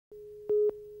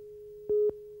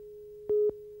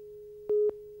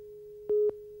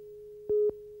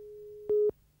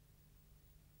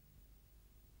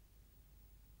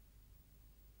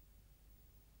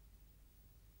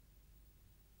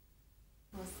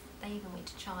They even went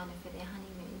to China for their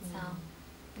honeymoon. So,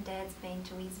 and Dad's been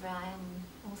to Israel and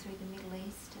all through the Middle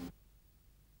East. And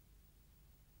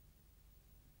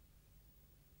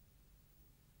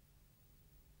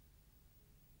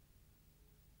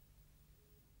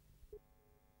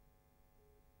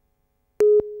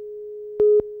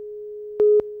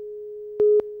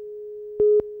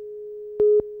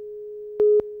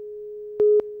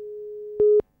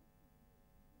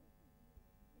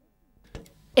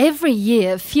every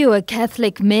year, fewer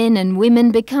Catholic men and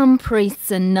women become priests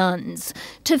and nuns.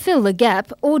 To fill the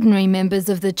gap, ordinary members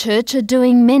of the church are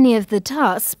doing many of the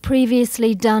tasks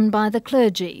previously done by the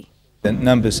clergy. The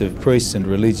numbers of priests and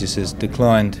religious has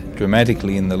declined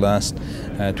dramatically in the last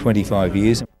 25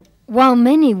 years. While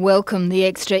many welcome the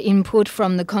extra input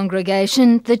from the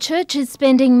congregation, the church is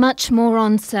spending much more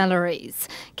on salaries.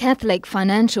 Catholic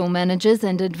financial managers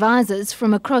and advisors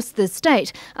from across the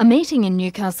state are meeting in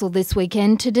Newcastle this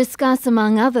weekend to discuss,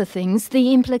 among other things,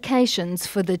 the implications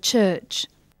for the church.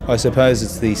 I suppose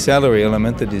it's the salary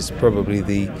element that is probably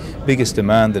the biggest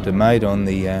demand that are made on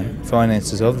the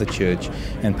finances of the church,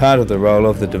 and part of the role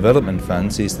of the development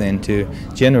funds is then to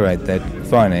generate that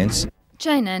finance.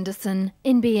 Jane Anderson,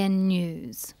 NBN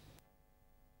News.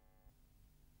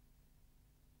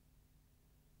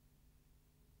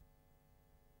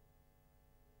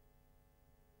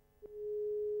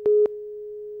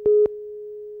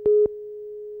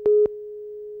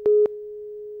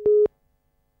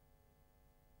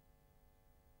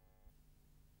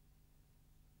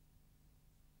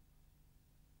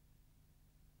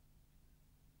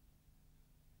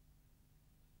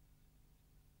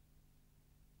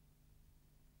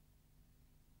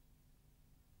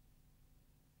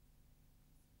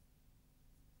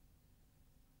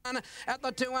 At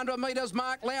the 200 metres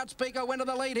mark, loudspeaker went to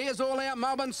the lead. Here's All Our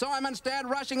Mob and Simon Stad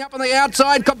rushing up on the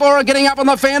outside. Kabora getting up on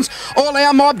the fence. All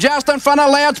Our Mob just in front of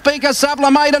loudspeaker,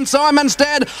 Sublimate and Simon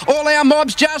Stad. All Our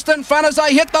Mob's just in front as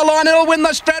they hit the line. It'll win the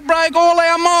Stradbroke. All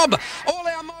Our Mob. All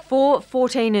Our Mob. 4,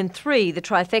 14 and 3, the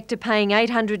trifecta paying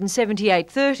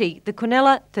 $878.30, the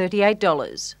Quinella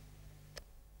 $38.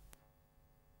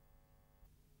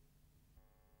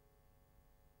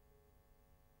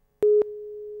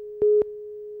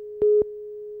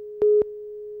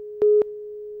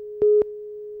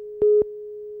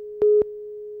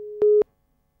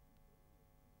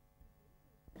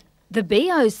 The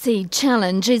BOC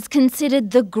Challenge is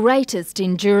considered the greatest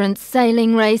endurance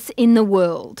sailing race in the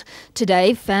world.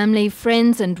 Today, family,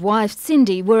 friends and wife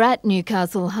Cindy were at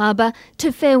Newcastle Harbour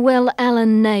to farewell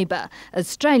Alan Neighbour,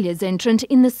 Australia's entrant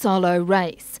in the solo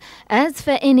race. As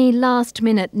for any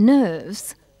last-minute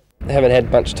nerves... I haven't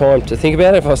had much time to think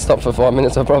about it. If I stopped for 5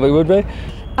 minutes, I probably would be.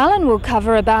 Alan will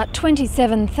cover about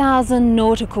 27,000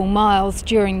 nautical miles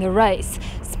during the race,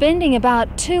 spending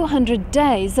about 200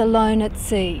 days alone at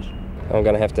sea. I'm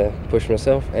going to have to push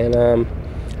myself, and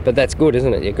but that's good,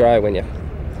 isn't it? You grow when you're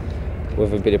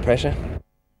with a bit of pressure.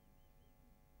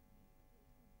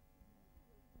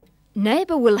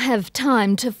 Neighbour will have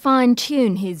time to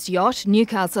fine-tune his yacht,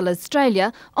 Newcastle,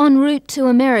 Australia, en route to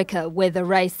America, where the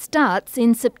race starts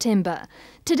in September.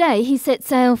 Today he set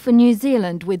sail for New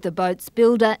Zealand with the boat's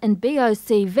builder and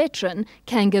BOC veteran,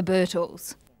 Kanga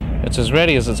Birtles. It's as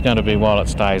ready as it's going to be while it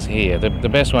stays here. The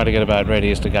best way to get a boat ready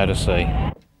is to go to sea.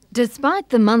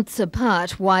 Despite the months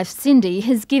apart, wife Cindy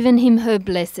has given him her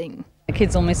blessing. The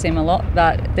kids will miss him a lot,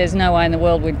 but there's no way in the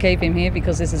world we'd keep him here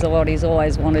because this is what he's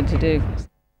always wanted to do.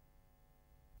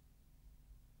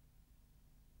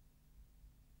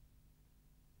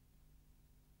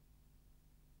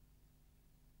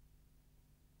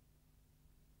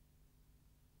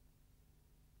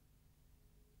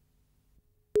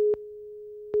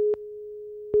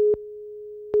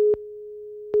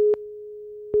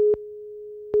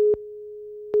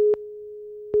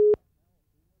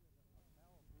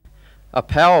 A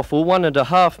powerful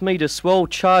 1.5 metre swell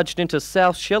charged into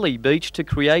South Shelley Beach to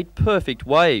create perfect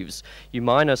waves.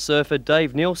 Umina surfer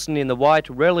Dave Nielsen in the white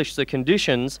relished the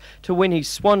conditions to win his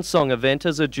swan song event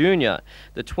as a junior.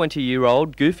 The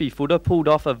 20-year-old goofy footer pulled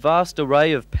off a vast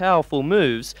array of powerful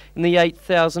moves in the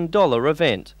 $8,000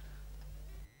 event.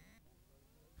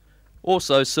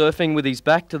 Also surfing with his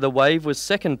back to the wave was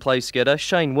second place getter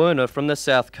Shane Werner from the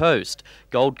South Coast.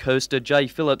 Gold Coaster Jay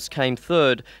Phillips came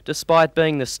third, despite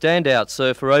being the standout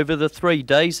surfer over the 3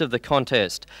 days of the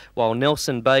contest, while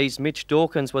Nelson Bay's Mitch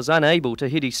Dawkins was unable to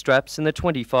hit his straps in the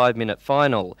 25-minute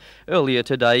final. Earlier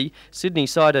today, Sydney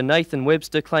sider Nathan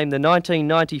Webster claimed the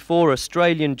 1994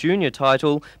 Australian junior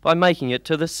title by making it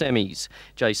to the semis.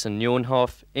 Jason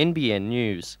Neuenhoff, NBN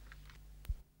News.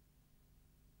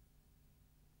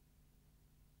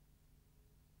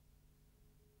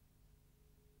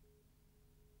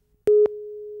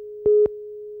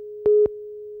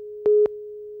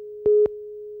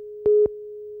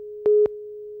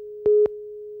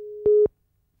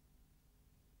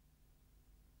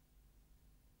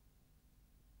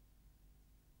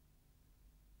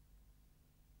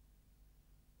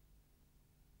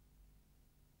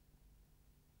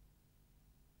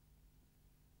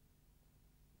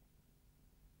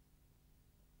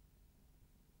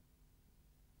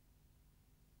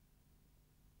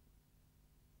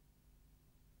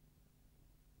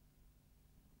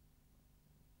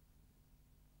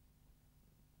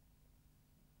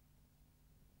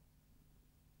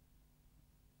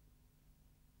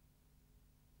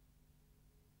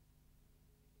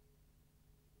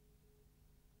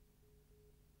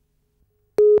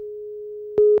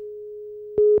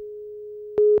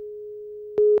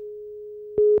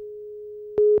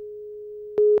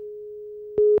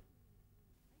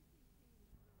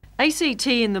 ACT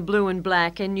in the blue and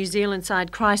black and New Zealand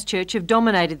side Christchurch have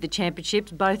dominated the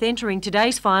championships, both entering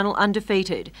today's final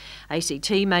undefeated.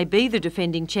 ACT may be the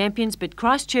defending champions, but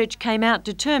Christchurch came out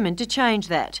determined to change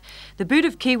that. The boot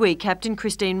of Kiwi captain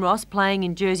Christine Ross, playing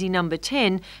in jersey number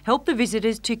 10, helped the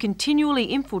visitors to continually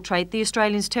infiltrate the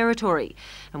Australians' territory.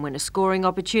 And when a scoring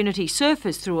opportunity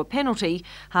surfaced through a penalty,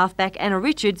 halfback Anna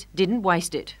Richards didn't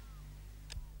waste it.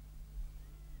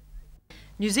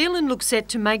 New Zealand looked set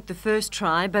to make the first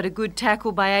try, but a good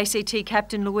tackle by ACT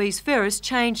captain Louise Ferris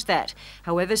changed that.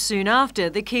 However, soon after,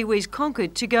 the Kiwis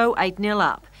conquered to go 8-0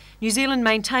 up. New Zealand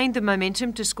maintained the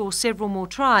momentum to score several more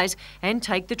tries and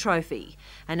take the trophy.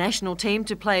 A national team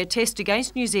to play a test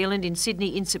against New Zealand in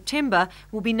Sydney in September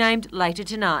will be named later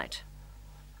tonight.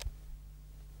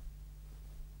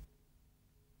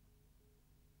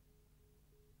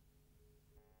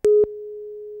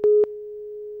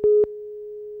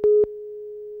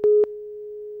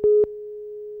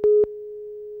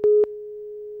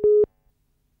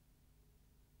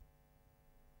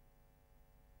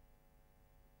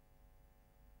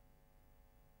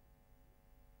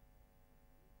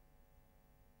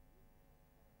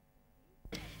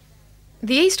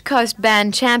 The East Coast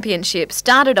Band Championship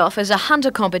started off as a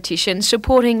hunter competition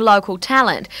supporting local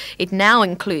talent. It now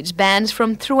includes bands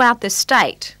from throughout the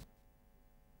state.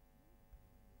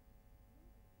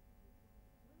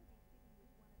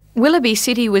 Willoughby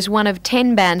City was one of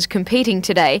 10 bands competing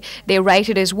today. They're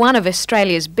rated as one of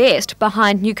Australia's best,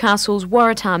 behind Newcastle's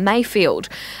Waratah Mayfield.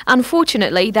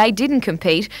 Unfortunately, they didn't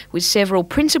compete, with several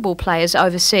principal players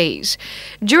overseas.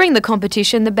 During the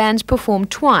competition, the bands performed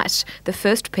twice. The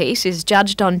first piece is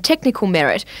judged on technical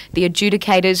merit, the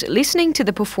adjudicators listening to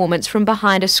the performance from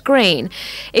behind a screen.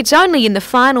 It's only in the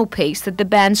final piece that the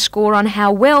bands score on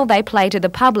how well they play to the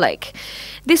public.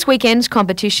 This weekend's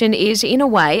competition is, in a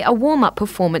way, a warm-up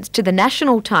performance to the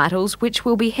national titles which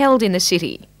will be held in the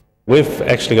city. We've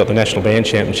actually got the National Band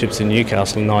Championships in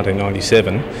Newcastle in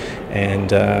 1997, and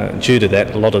due to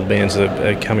that, a lot of the bands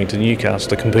are coming to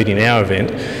Newcastle to compete in our event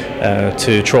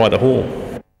to try the hall.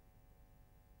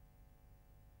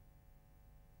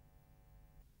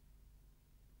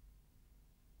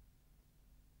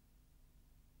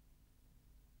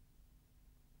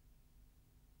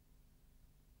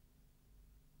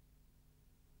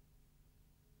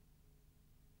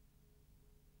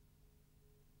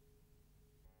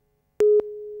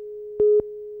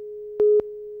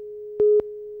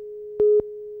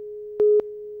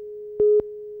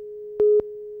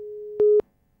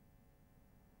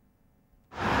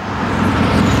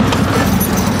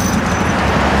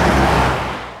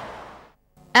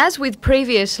 As with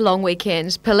previous long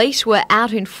weekends, police were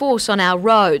out in force on our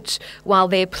roads. While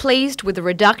they're pleased with the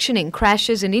reduction in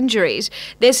crashes and injuries,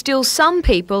 there's still some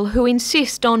people who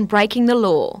insist on breaking the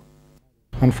law.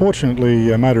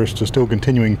 Unfortunately, motorists are still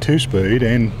continuing to speed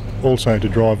and also to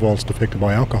drive whilst affected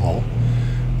by alcohol.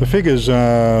 The figures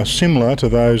are similar to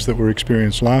those that were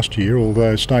experienced last year,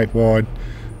 although statewide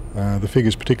the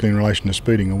figures, particularly in relation to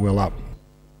speeding, are well up.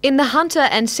 In the Hunter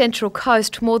and Central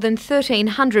Coast, more than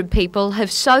 1,300 people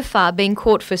have so far been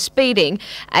caught for speeding,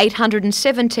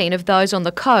 817 of those on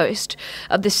the coast.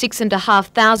 Of the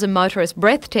 6,500 motorists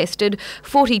breath tested,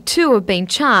 42 have been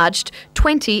charged,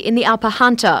 20 in the Upper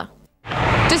Hunter.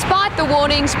 Despite the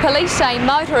warnings, police say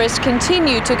motorists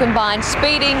continue to combine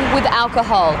speeding with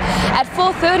alcohol. At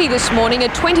 4:30 this morning, a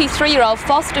 23-year-old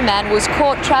Foster man was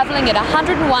caught travelling at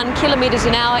 101 kilometres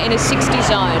an hour in a 60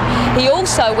 zone. He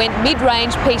also went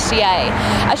mid-range PCA.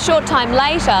 A short time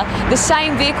later, the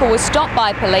same vehicle was stopped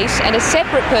by police and a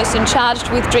separate person charged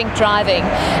with drink driving.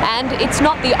 And it's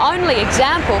not the only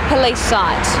example police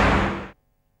cite.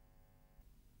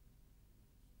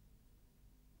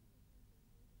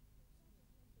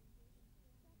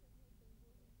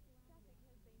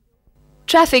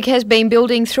 Traffic has been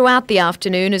building throughout the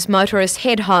afternoon as motorists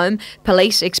head home.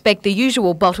 Police expect the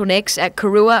usual bottlenecks at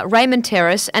Karua, Raymond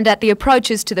Terrace and at the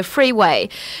approaches to the freeway.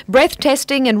 Breath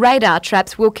testing and radar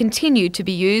traps will continue to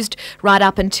be used right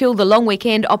up until the long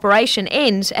weekend operation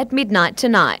ends at midnight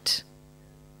tonight.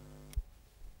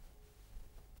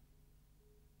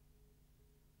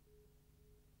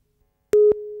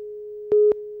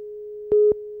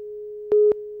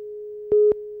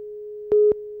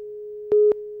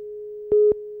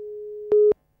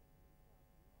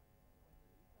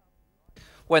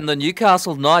 When the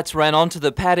Newcastle Knights ran onto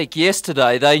the paddock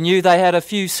yesterday, they knew they had a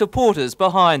few supporters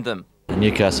behind them.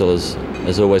 Newcastle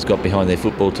has always got behind their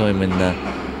football team when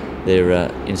they're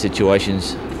in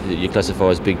situations that you classify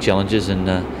as big challenges, and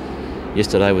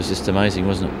yesterday was just amazing,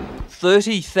 wasn't it?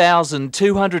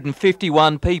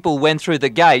 30,251 people went through the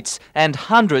gates and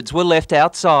hundreds were left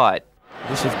outside.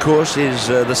 This, of course, is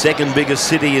the second biggest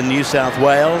city in New South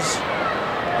Wales,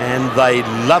 and they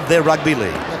love their rugby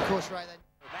league.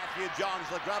 Matthew Johns,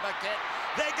 the grubber kick.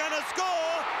 They're going to score.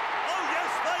 Oh,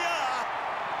 yes, they are.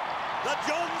 The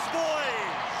Johns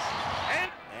boys.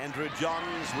 And Andrew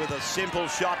Johns with a simple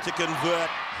shot to convert.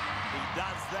 He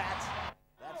does that.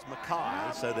 That's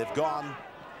Mackay, so they've gone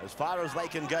as far as they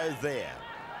can go there.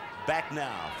 Back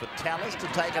now for Tallis to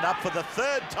take it up for the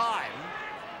third time.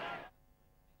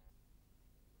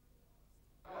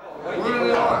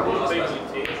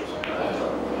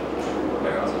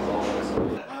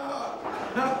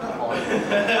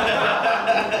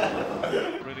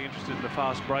 Really interested in the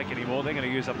fast break anymore. They're going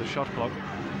to use up the shot clock.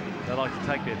 They like to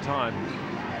take their time.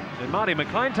 Then Marty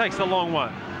McLean takes the long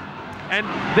one. And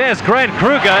there's Grant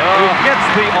Kruger who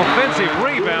gets the offensive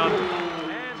rebound.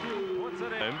 And what's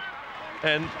that in?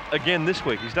 And again this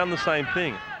week he's done the same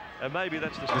thing. And maybe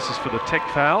that's the... This is for the tech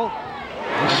foul.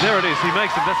 And there it is. He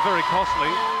makes it. That's very costly.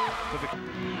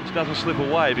 Which doesn't slip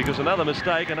away because another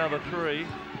mistake, another three.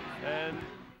 And...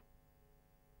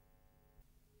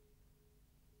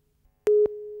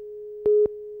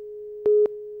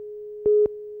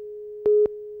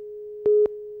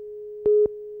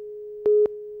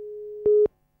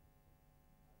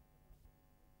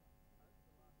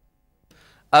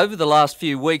 Over the last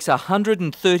few weeks,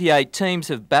 138 teams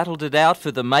have battled it out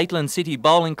for the Maitland City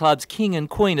Bowling Club's King and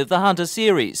Queen of the Hunter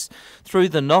Series. Through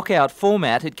the knockout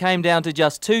format, it came down to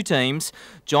just two teams,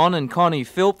 John and Connie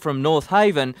Philp from North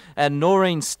Haven and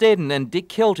Noreen Stedden and Dick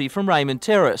Kelty from Raymond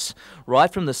Terrace.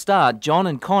 Right from the start, John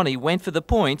and Connie went for the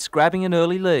points, grabbing an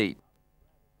early lead.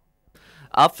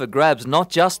 Up for grabs not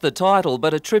just the title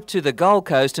but a trip to the Gold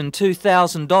Coast and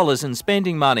 $2,000 in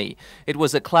spending money. It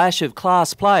was a clash of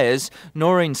class players.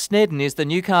 Noreen Snedden is the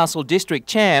Newcastle District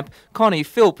champ. Connie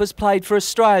Philp has played for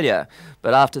Australia.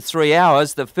 But after 3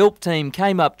 hours the Philp team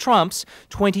came up trumps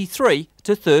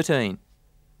 23-13.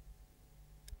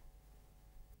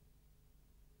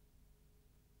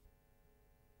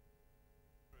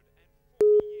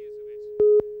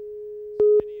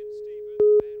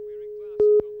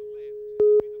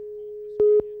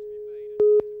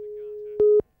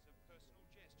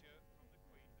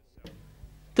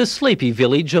 The sleepy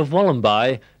village of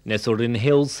Wollombi, nestled in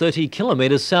hills 30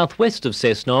 kilometres southwest of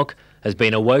Cessnock, has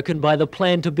been awoken by the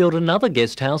plan to build another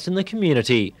guest house in the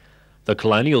community. The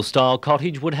colonial-style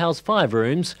cottage would house 5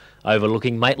 rooms,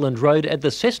 overlooking Maitland Road at the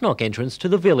Cessnock entrance to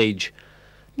the village.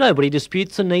 Nobody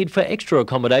disputes the need for extra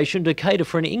accommodation to cater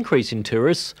for an increase in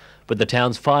tourists, but the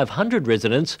town's 500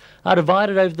 residents are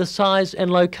divided over the size and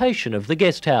location of the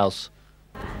guest house.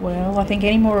 Well, I think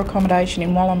any more accommodation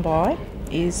in Wollombi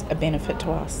is a benefit to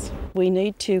us. We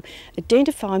need to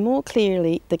identify more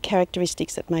clearly the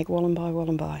characteristics that make Wollombi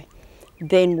Wollombi.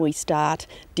 Then we start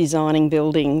designing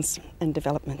buildings and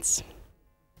developments.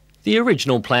 The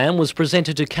original plan was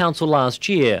presented to council last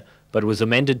year, but was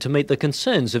amended to meet the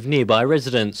concerns of nearby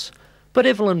residents. But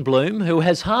Evelyn Bloom, who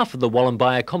has half of the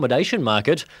Wollombi accommodation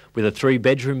market, with a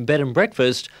 3-bedroom bed and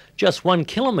breakfast, just 1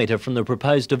 kilometre from the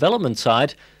proposed development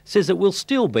site, says it will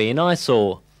still be an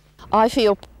eyesore. I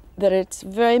feel that it's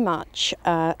very much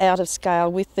out of scale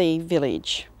with the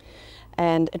village,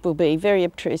 and it will be very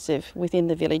obtrusive within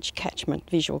the village catchment,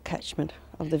 visual catchment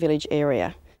of the village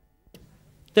area.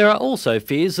 There are also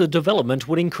fears the development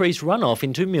would increase runoff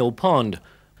into Mill Pond.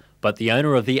 But the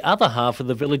owner of the other half of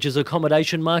the village's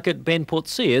accommodation market, Ben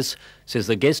Portsius, says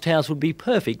the guest house would be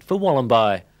perfect for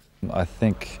Wollombi. I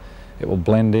think it will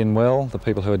blend in well. The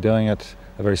people who are doing it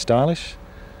are very stylish.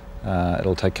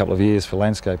 It'll take a couple of years for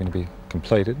landscaping to be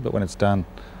completed, but when it's done,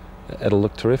 it'll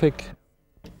look terrific.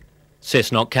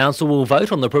 Cessnock Council will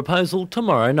vote on the proposal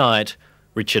tomorrow night.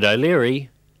 Richard O'Leary,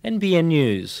 NBN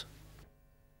News.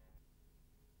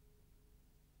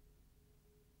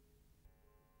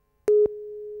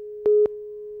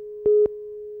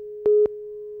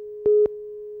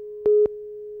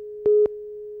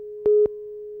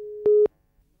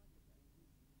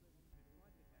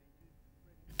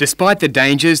 Despite the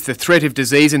dangers, the threat of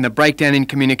disease and the breakdown in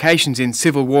communications in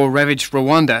civil war-ravaged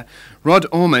Rwanda, Rod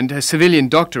Ormond, a civilian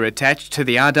doctor attached to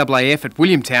the RAAF at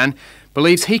Williamtown,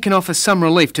 believes he can offer some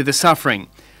relief to the suffering.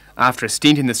 After a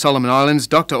stint in the Solomon Islands,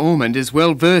 Dr Ormond is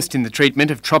well versed in the treatment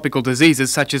of tropical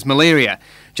diseases such as malaria,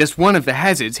 just one of the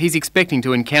hazards he's expecting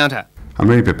to encounter. I'm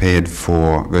really prepared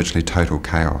for virtually total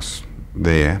chaos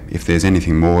there. If there's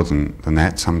anything more than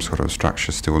that, some sort of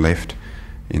structure still left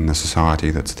in the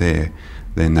society that's there,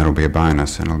 then that'll be a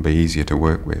bonus and it'll be easier to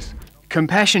work with.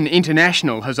 Compassion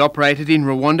International has operated in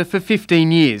Rwanda for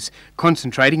 15 years,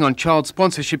 concentrating on child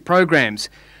sponsorship programs.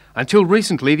 Until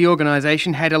recently, the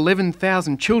organisation had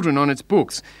 11,000 children on its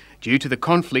books, Due to the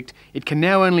conflict, it can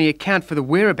now only account for the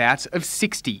whereabouts of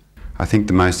 60. I think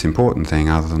the most important thing,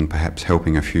 other than perhaps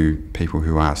helping a few people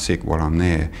who are sick while I'm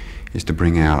there, is to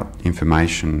bring out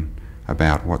information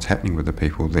about what's happening with the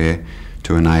people there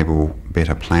to enable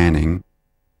better planning.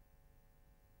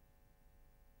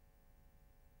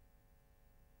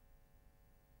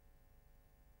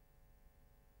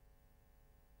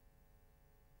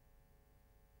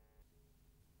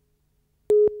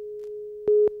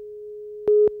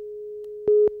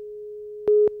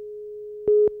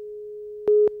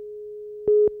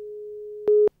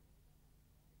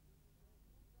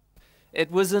 It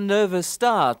was a nervous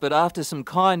start, but after some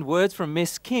kind words from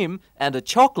Miss Kim and a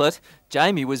chocolate,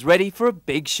 Jamie was ready for a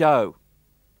big show.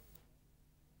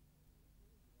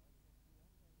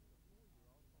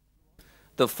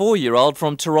 The 4-year-old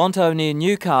from Toronto near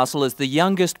Newcastle is the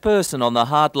youngest person on the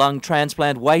heart-lung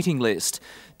transplant waiting list.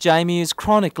 Jamie is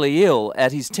chronically ill.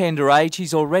 At his tender age,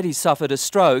 he's already suffered a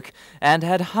stroke and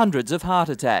had hundreds of heart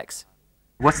attacks.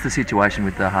 What's the situation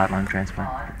with the heart-lung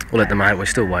transplant? Well, at the moment we're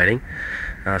still waiting.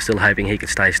 Still hoping he could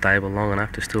stay stable long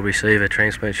enough to still receive a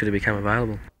transplant should it become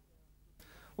available.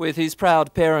 With his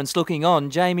proud parents looking on,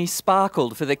 Jamie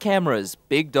sparkled for the cameras.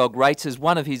 Big Dog rates as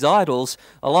one of his idols,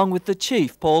 along with the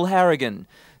Chief, Paul Harrigan.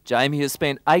 Jamie has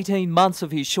spent 18 months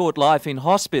of his short life in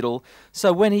hospital,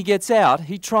 so when he gets out,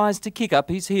 he tries to kick up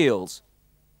his heels.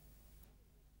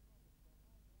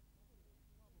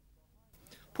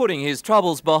 Putting his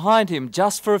troubles behind him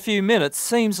just for a few minutes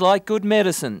seems like good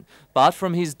medicine, but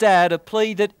from his dad a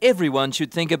plea that everyone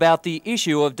should think about the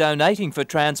issue of donating for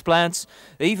transplants,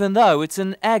 even though it's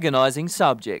an agonising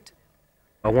subject.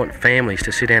 I want families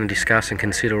to sit down and discuss and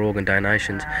consider organ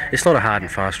donations. It's not a hard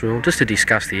and fast rule, just to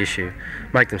discuss the issue,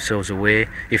 make themselves aware.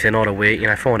 If they're not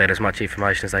aware, find out as much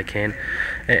information as they can,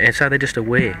 and so they're just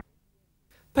aware.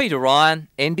 Peter Ryan,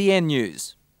 NBN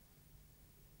News.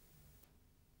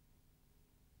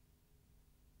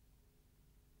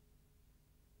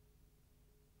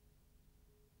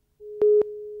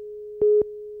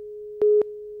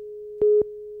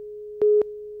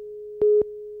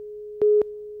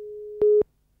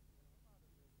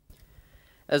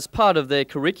 As part of their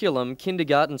curriculum,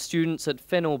 kindergarten students at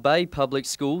Fennell Bay Public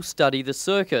School study the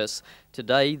circus.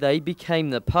 Today they became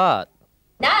the part.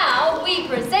 Now we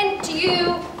present to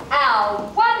you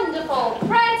our wonderful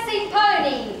prancing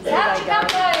ponies. Out you come,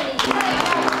 ponies.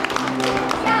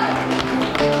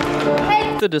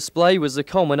 The display was the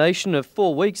culmination of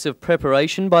 4 weeks of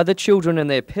preparation by the children and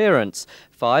their parents.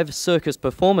 5 circus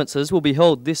performances will be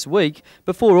held this week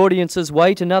before audiences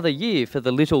wait another year for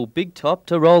the little Big Top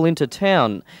to roll into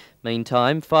town.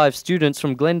 Meantime, 5 students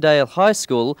from Glendale High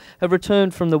School have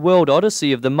returned from the World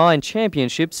Odyssey of the Mine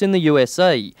Championships in the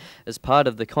USA. As part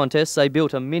of the contest, they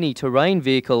built a mini terrain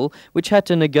vehicle which had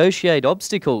to negotiate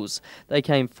obstacles. They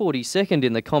came 42nd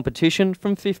in the competition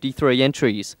from 53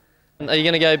 entries. Are you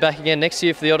going to go back again next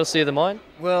year for the Odyssey of the Mine?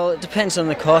 Well, it depends on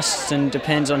the costs and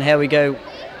depends on how we go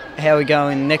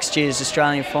in next year's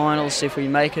Australian finals, if we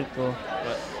make it, or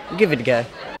we'll give it a go.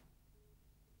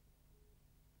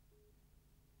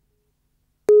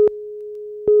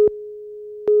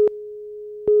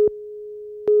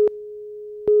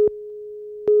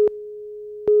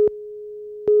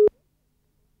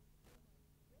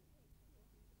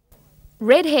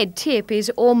 Redhead Tip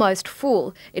is almost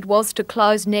full. It was to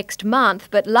close next month,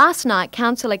 but last night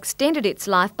Council extended its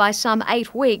life by some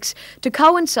 8 weeks to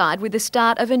coincide with the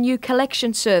start of a new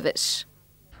collection service.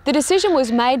 The decision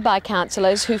was made by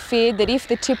councillors who feared that if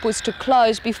the tip was to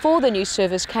close before the new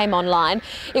service came online,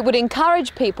 it would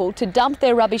encourage people to dump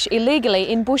their rubbish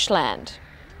illegally in bushland.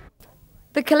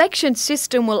 The collection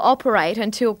system will operate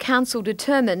until Council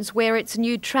determines where its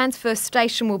new transfer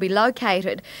station will be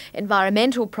located.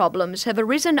 Environmental problems have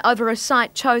arisen over a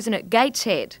site chosen at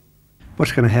Gateshead.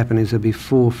 What's going to happen is there'll be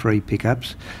 4 free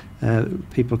pickups.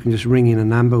 People can just ring in a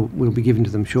number, will be given to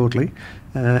them shortly,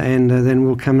 and then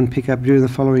we'll come and pick up during the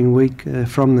following week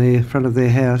from the front of their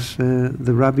house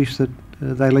the rubbish that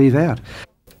they leave out.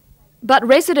 But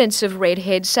residents of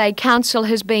Redhead say Council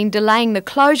has been delaying the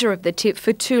closure of the tip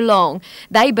for too long.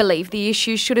 They believe the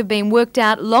issue should have been worked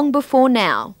out long before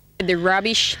now. The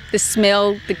rubbish, the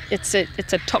smell, it's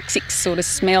a toxic sort of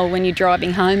smell when you're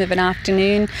driving home of an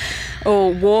afternoon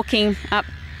or walking up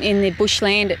in the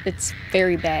bushland. It's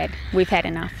very bad. We've had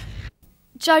enough.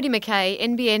 Jodie McKay,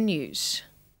 NBN News.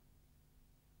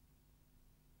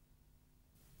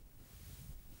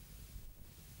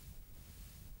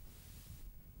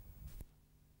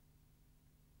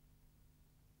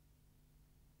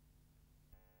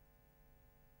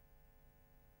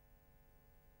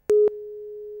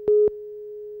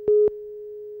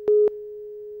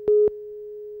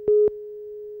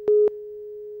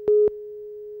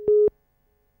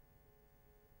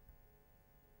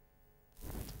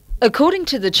 According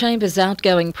to the Chamber's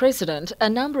outgoing president, a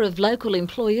number of local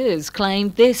employers claim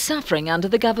they're suffering under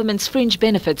the government's fringe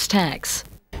benefits tax.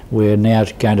 We're now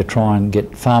going to try and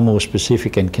get far more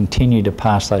specific and continue to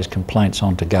pass those complaints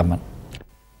on to government.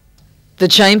 The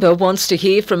Chamber wants to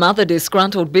hear from other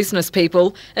disgruntled business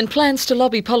people and plans to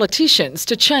lobby politicians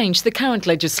to change the current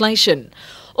legislation.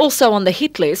 Also on the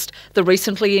hit list, the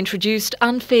recently introduced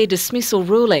unfair dismissal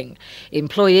ruling.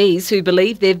 Employees who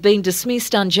believe they've been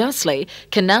dismissed unjustly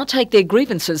can now take their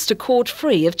grievances to court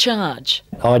free of charge.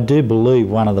 I do believe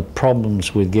one of the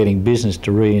problems with getting business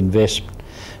to reinvest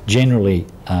generally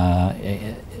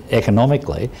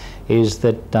economically is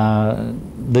that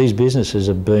these businesses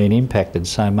have been impacted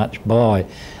so much by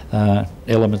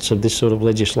elements of this sort of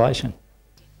legislation.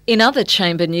 In other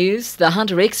Chamber news, the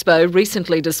Hunter Expo,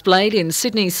 recently displayed in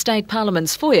Sydney's State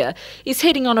Parliament's foyer, is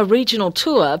heading on a regional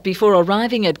tour before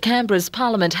arriving at Canberra's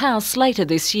Parliament House later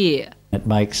this year. It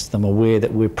makes them aware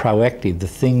that we're proactive, the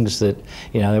things that,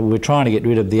 we're trying to get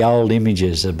rid of the old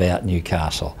images about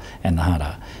Newcastle and the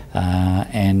Hunter.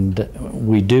 And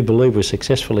we do believe we're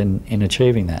successful in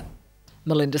achieving that.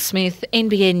 Melinda Smith,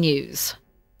 NBN News.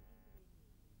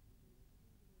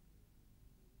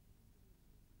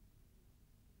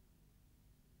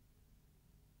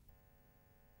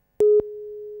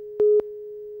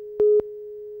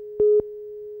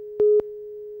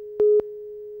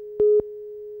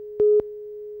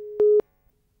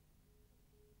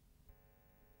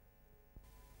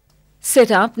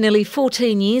 Set up nearly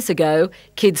 14 years ago,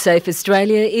 KidSafe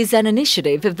Australia is an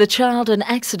initiative of the Child and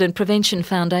Accident Prevention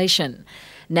Foundation.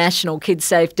 National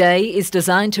KidSafe Day is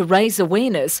designed to raise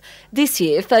awareness, this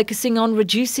year focusing on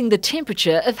reducing the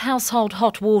temperature of household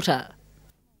hot water.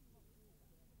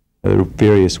 There are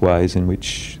various ways in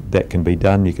which that can be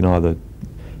done. You can either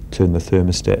turn the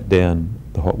thermostat down,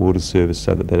 the hot water service,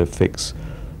 so that affects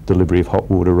delivery of hot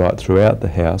water right throughout the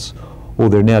house, or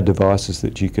there are now devices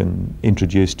that you can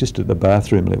introduce just at the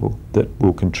bathroom level that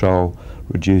will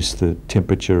reduce the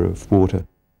temperature of water.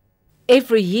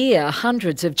 Every year,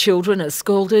 hundreds of children are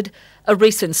scalded. A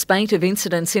recent spate of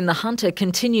incidents in the Hunter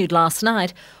continued last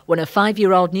night when a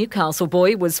 5-year-old Newcastle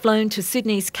boy was flown to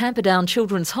Sydney's Camperdown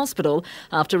Children's Hospital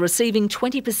after receiving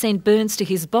 20% burns to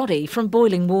his body from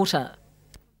boiling water.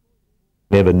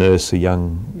 Never nurse a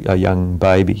young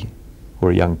baby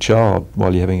or a young child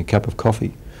while you're having a cup of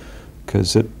coffee,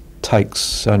 because it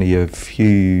takes only a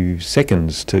few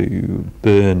seconds to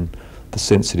burn the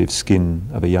sensitive skin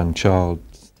of a young child.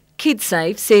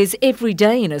 KidSafe says every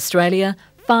day in Australia,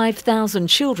 5,000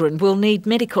 children will need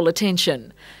medical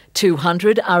attention.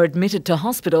 200 are admitted to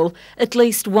hospital, at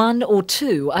least 1 or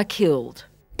 2 are killed.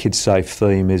 KidSafe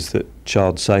theme is that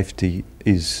child safety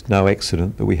is no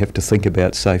accident, that we have to think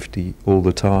about safety all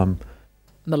the time.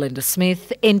 Melinda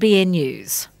Smith, NBN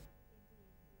News.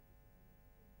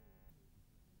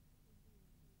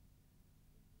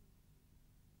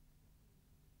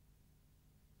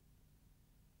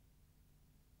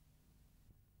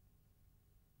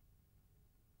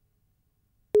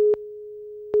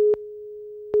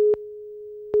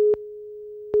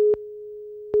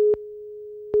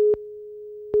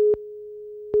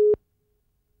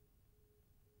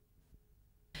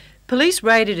 Police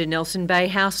raided a Nelson Bay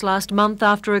house last month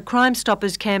after a Crime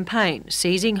Stoppers campaign,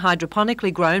 seizing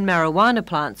hydroponically grown marijuana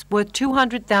plants worth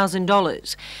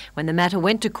 $200,000. When the matter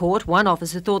went to court, one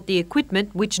officer thought the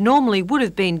equipment, which normally would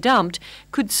have been dumped,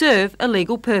 could serve a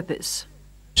legal purpose.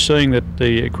 Seeing that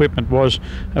the equipment was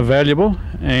valuable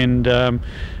and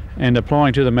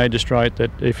applying to the magistrate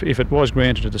that if it was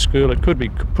granted to the school, it could be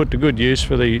put to good use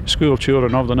for the school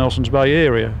children of the Nelsons Bay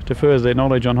area to further their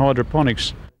knowledge on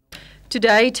hydroponics.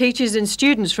 Today, teachers and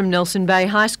students from Nelson Bay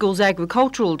High School's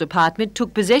agricultural department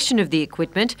took possession of the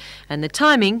equipment, and the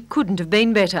timing couldn't have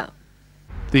been better.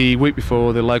 The week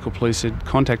before, the local police had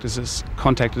contacted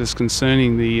us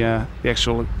concerning the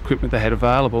actual equipment they had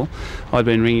available. I'd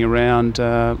been ringing around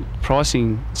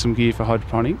pricing some gear for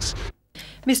hydroponics.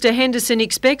 Mr Henderson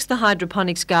expects the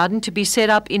hydroponics garden to be set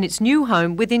up in its new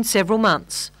home within several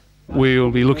months.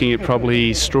 We'll be looking at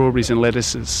probably strawberries and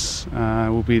lettuces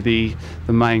will be the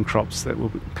main crops that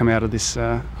will come out of this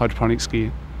hydroponics gear.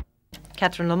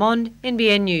 Catherine Lamond,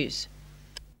 NBN News.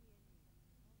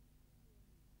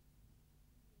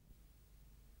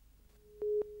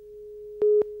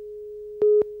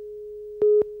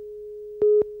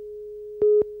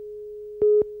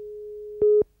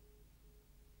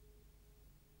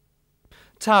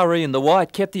 Taree and the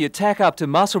White kept the attack up to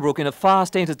Muswellbrook in a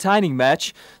fast, entertaining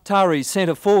match. Taree's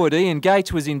centre forward Ian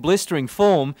Gates was in blistering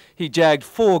form. He jagged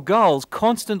 4 goals,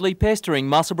 constantly pestering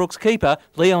Muswellbrook's keeper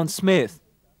Leon Smith.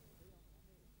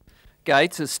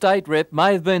 Gates, a state rep,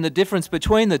 may have been the difference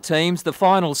between the teams. The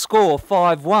final score,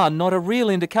 5-1, not a real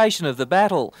indication of the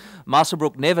battle.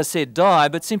 Muswellbrook never said die,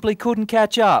 but simply couldn't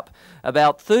catch up.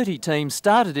 About 30 teams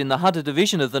started in the Hunter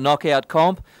division of the knockout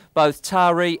comp. Both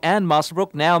Taree and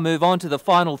Muswellbrook now move on to the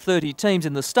final 30 teams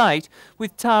in the state,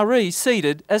 with Taree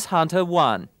seeded as Hunter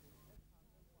 1.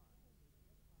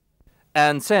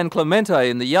 And San Clemente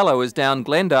in the yellow is down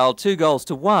Glendale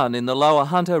 2-1 in the Lower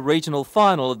Hunter regional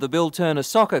final of the Bill Turner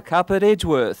Soccer Cup at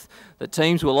Edgeworth. The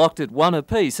teams were locked at 1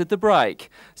 apiece at the break.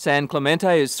 San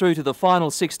Clemente is through to the final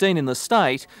 16 in the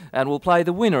state and will play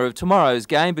the winner of tomorrow's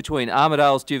game between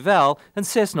Armidale's Duval and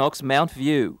Cessnock's Mount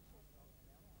View.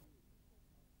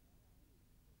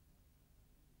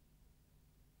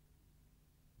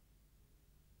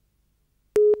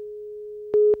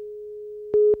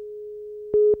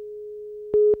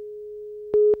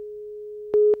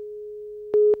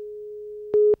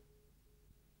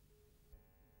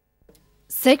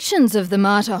 Sections of the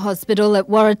Mater Hospital at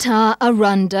Waratah are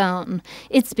run down.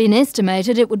 It's been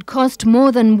estimated it would cost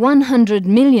more than $100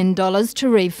 million to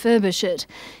refurbish it.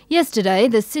 Yesterday,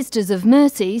 the Sisters of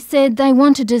Mercy said they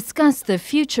want to discuss the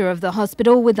future of the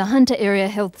hospital with the Hunter Area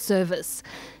Health Service.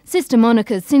 Sister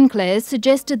Monica Sinclair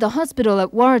suggested the hospital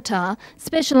at Waratah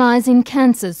specialise in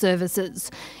cancer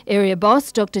services. Area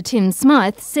boss Dr Tim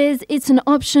Smythe says it's an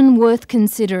option worth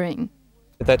considering.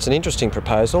 That's an interesting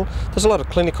proposal. There's a lot of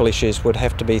clinical issues would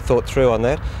have to be thought through on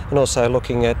that, and also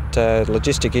looking at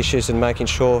logistic issues and making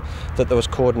sure that there was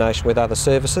coordination with other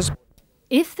services.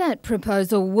 If that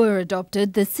proposal were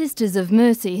adopted, the Sisters of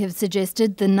Mercy have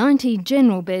suggested the 90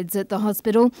 general beds at the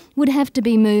hospital would have to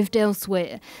be moved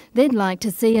elsewhere. They'd like to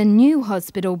see a new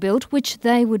hospital built which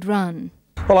they would run.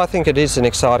 Well, I think it is an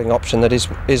exciting option that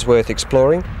is worth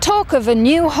exploring. Talk of a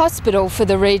new hospital for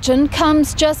the region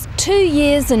comes just 2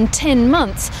 years and 10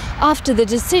 months after the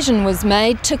decision was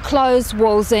made to close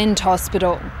Wallsend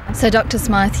Hospital. So Dr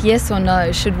Smythe, yes or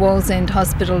no, should Wallsend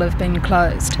Hospital have been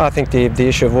closed? I think the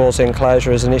issue of Wallsend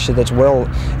closure is an issue that's well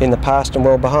in the past and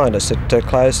well behind us. It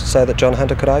closed so that John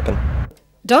Hunter could open.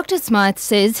 Dr Smythe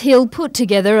says he'll put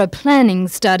together a planning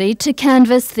study to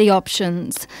canvass the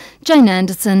options. Jane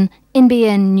Anderson,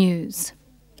 NBN News.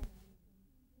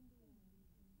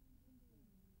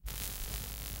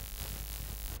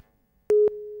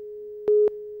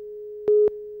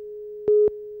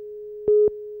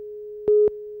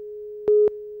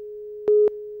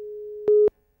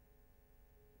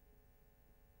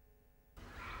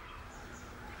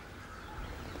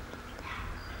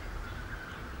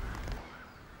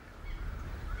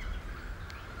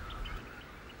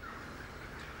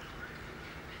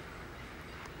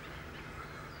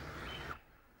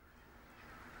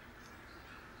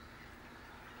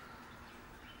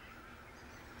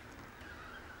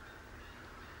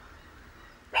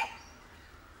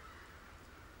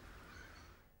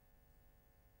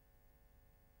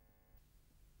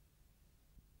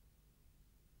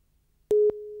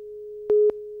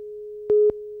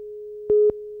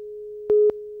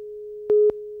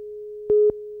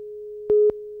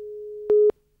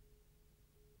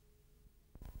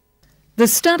 The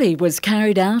study was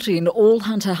carried out in all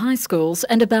Hunter high schools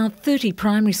and about 30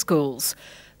 primary schools.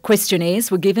 Questionnaires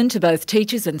were given to both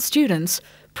teachers and students,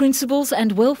 principals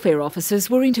and welfare officers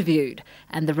were interviewed,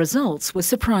 and the results were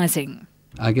surprising.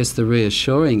 I guess the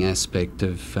reassuring aspect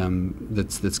of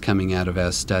that's coming out of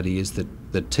our study is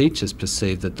that teachers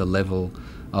perceive that the level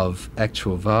of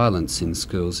actual violence in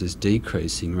schools is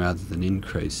decreasing rather than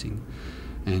increasing,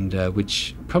 and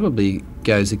which probably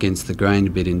goes against the grain a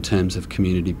bit in terms of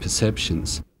community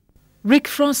perceptions. Rick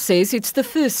Frost says it's the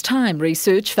first time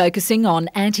research focusing on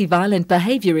anti-violent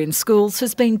behaviour in schools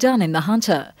has been done in the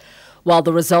Hunter. While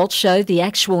the results show the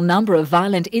actual number of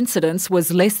violent incidents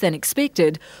was less than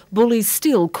expected, bullies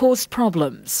still caused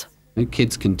problems.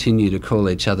 Kids continue to call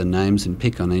each other names and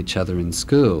pick on each other in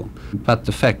school, but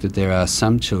the fact that there are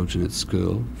some children at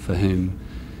school for whom,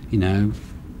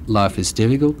 life is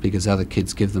difficult because other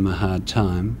kids give them a hard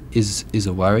time is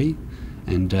a worry,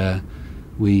 and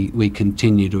we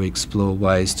continue to explore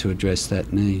ways to address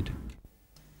that need.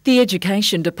 The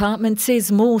Education Department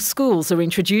says more schools are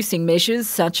introducing measures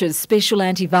such as special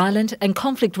anti-violent and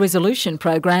conflict resolution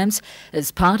programs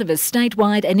as part of a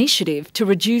statewide initiative to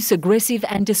reduce aggressive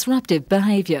and disruptive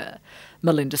behaviour.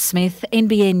 Melinda Smith,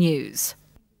 NBN News.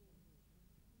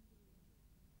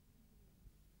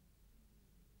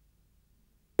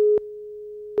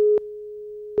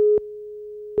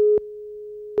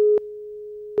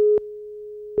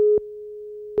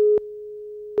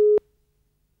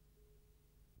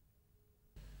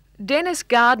 Dennis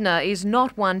Gardner is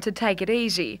not one to take it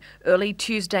easy. Early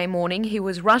Tuesday morning he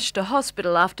was rushed to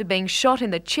hospital after being shot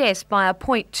in the chest by a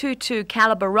 .22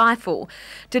 calibre rifle.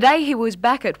 Today he was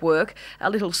back at work, a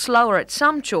little slower at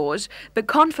some chores, but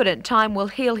confident time will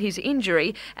heal his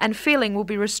injury and feeling will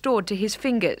be restored to his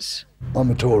fingers.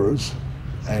 I'm a Torres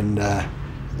and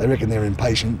they reckon they're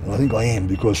impatient, and I think I am,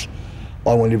 because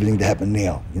I want everything to happen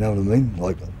now, you know what I mean?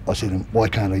 Like I said, why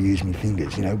can't I use my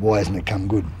fingers, you know, why hasn't it come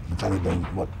good? It's only been,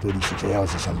 36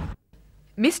 hours or something.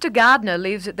 Mr Gardner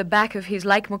lives at the back of his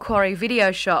Lake Macquarie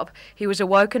video shop. He was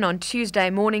awoken on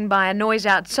Tuesday morning by a noise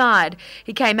outside.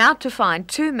 He came out to find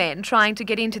two men trying to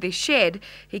get into this shed.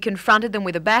 He confronted them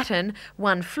with a baton.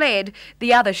 One fled,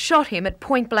 the other shot him at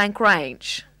point-blank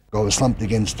range. I was slumped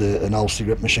against an old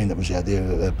cigarette machine that was out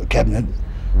there, a cabinet.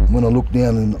 And when I looked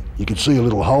down and you could see a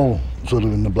little hole sort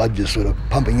of in the blood just sort of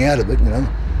pumping out of it, you know,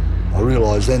 I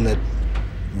realised then that,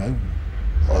 you know,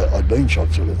 I'd been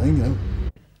shot sort of thing, you know.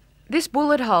 This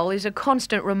bullet hole is a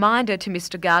constant reminder to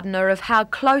Mr Gardner of how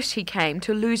close he came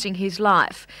to losing his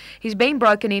life. He's been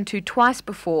broken into twice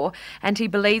before and he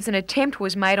believes an attempt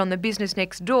was made on the business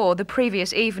next door the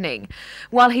previous evening.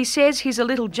 While he says he's a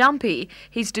little jumpy,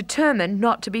 he's determined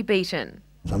not to be beaten.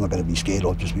 I'm not going to be scared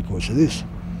off just because of this.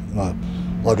 You know,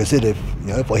 like I said,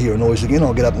 if I hear a noise again,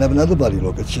 I'll get up and have another bloody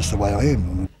look. It's just the way I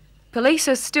am. Police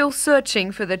are still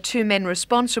searching for the two men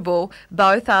responsible.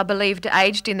 Both are believed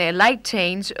aged in their late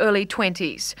teens, early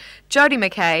 20s. Jodie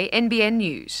McKay, NBN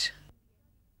News.